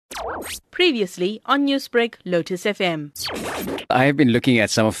Previously on Newsbreak, Lotus FM. I have been looking at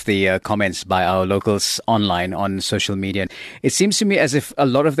some of the comments by our locals online on social media. It seems to me as if a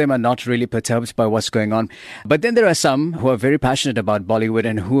lot of them are not really perturbed by what's going on. But then there are some who are very passionate about Bollywood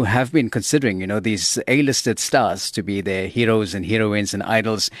and who have been considering, these A-listed stars to be their heroes and heroines and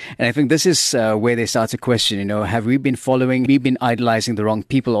idols. And I think this is where they start to question, have we been idolizing the wrong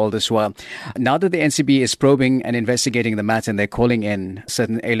people all this while? Now that the NCB is probing and investigating the matter and they're calling in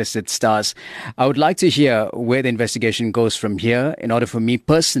certain A-listed stars, I would like to hear where the investigation goes from here in order for me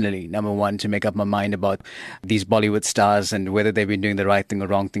personally, number one, to make up my mind about these Bollywood stars and whether they've been doing the right thing or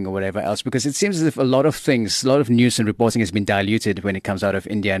wrong thing or whatever else. Because it seems as if a lot of news and reporting has been diluted when it comes out of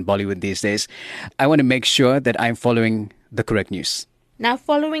India and Bollywood these days. I want to make sure that I'm following the correct news. Now,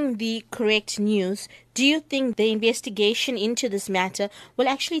 following the correct news, do you think the investigation into this matter will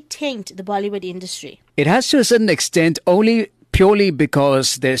actually taint the Bollywood industry? It has to a certain extent, only purely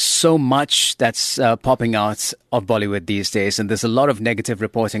because there's so much that's popping out of Bollywood these days, and there's a lot of negative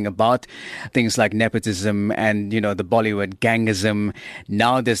reporting about things like nepotism and, the Bollywood gangism.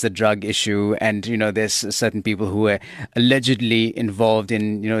 Now there's the drug issue, and, there's certain people who are allegedly involved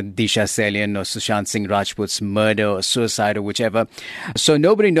in, Disha Salian or Sushant Singh Rajput's murder or suicide or whichever. So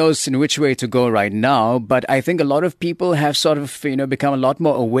nobody knows in which way to go right now, but I think a lot of people have sort of, become a lot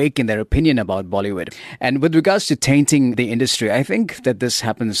more awake in their opinion about Bollywood. And with regards to tainting the industry, I think that this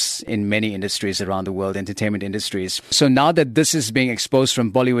happens in many industries around the world, entertainment industries. So now that this is being exposed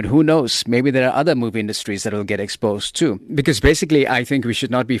from Bollywood, who knows? Maybe there are other movie industries that will get exposed too. Because basically, I think we should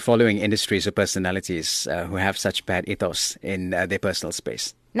not be following industries or personalities who have such bad ethos in their personal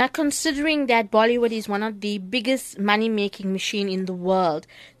space. Now, considering that Bollywood is one of the biggest money-making machine in the world,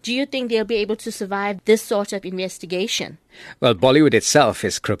 do you think they'll be able to survive this sort of investigation? Well, Bollywood itself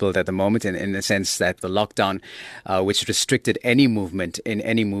is crippled at the moment in the sense that the lockdown, which restricted any movement in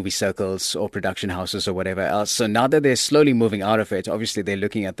any movie circles or production houses or whatever else. So now that they're slowly moving out of it, obviously they're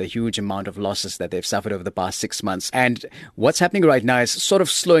looking at the huge amount of losses that they've suffered over the past 6 months. And what's happening right now is sort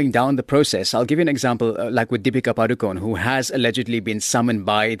of slowing down the process. I'll give you an example, like with Deepika Padukone, who has allegedly been summoned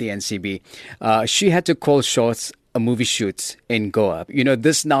by the NCB. She had to call short a movie shoot in Goa.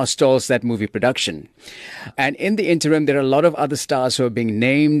 This now stalls that movie production. And in the interim, there are a lot of other stars who are being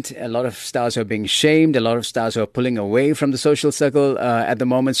named, a lot of stars who are being shamed, a lot of stars who are pulling away from the social circle at the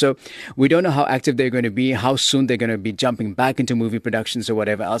moment. So we don't know how active they're going to be, how soon they're going to be jumping back into movie productions or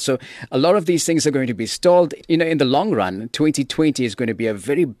whatever else. So a lot of these things are going to be stalled. In the long run, 2020 is going to be a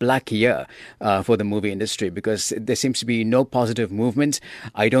very black year for the movie industry because there seems to be no positive movement.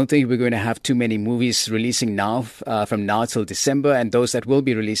 I don't think we're going to have too many movies releasing now from now till December, and those that will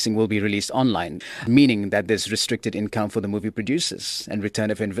be released online, meaning that there's restricted income for the movie producers and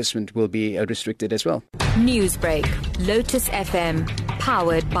return of investment will be restricted as well. Newsbreak, Lotus FM,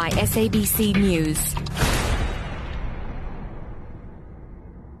 powered by SABC News.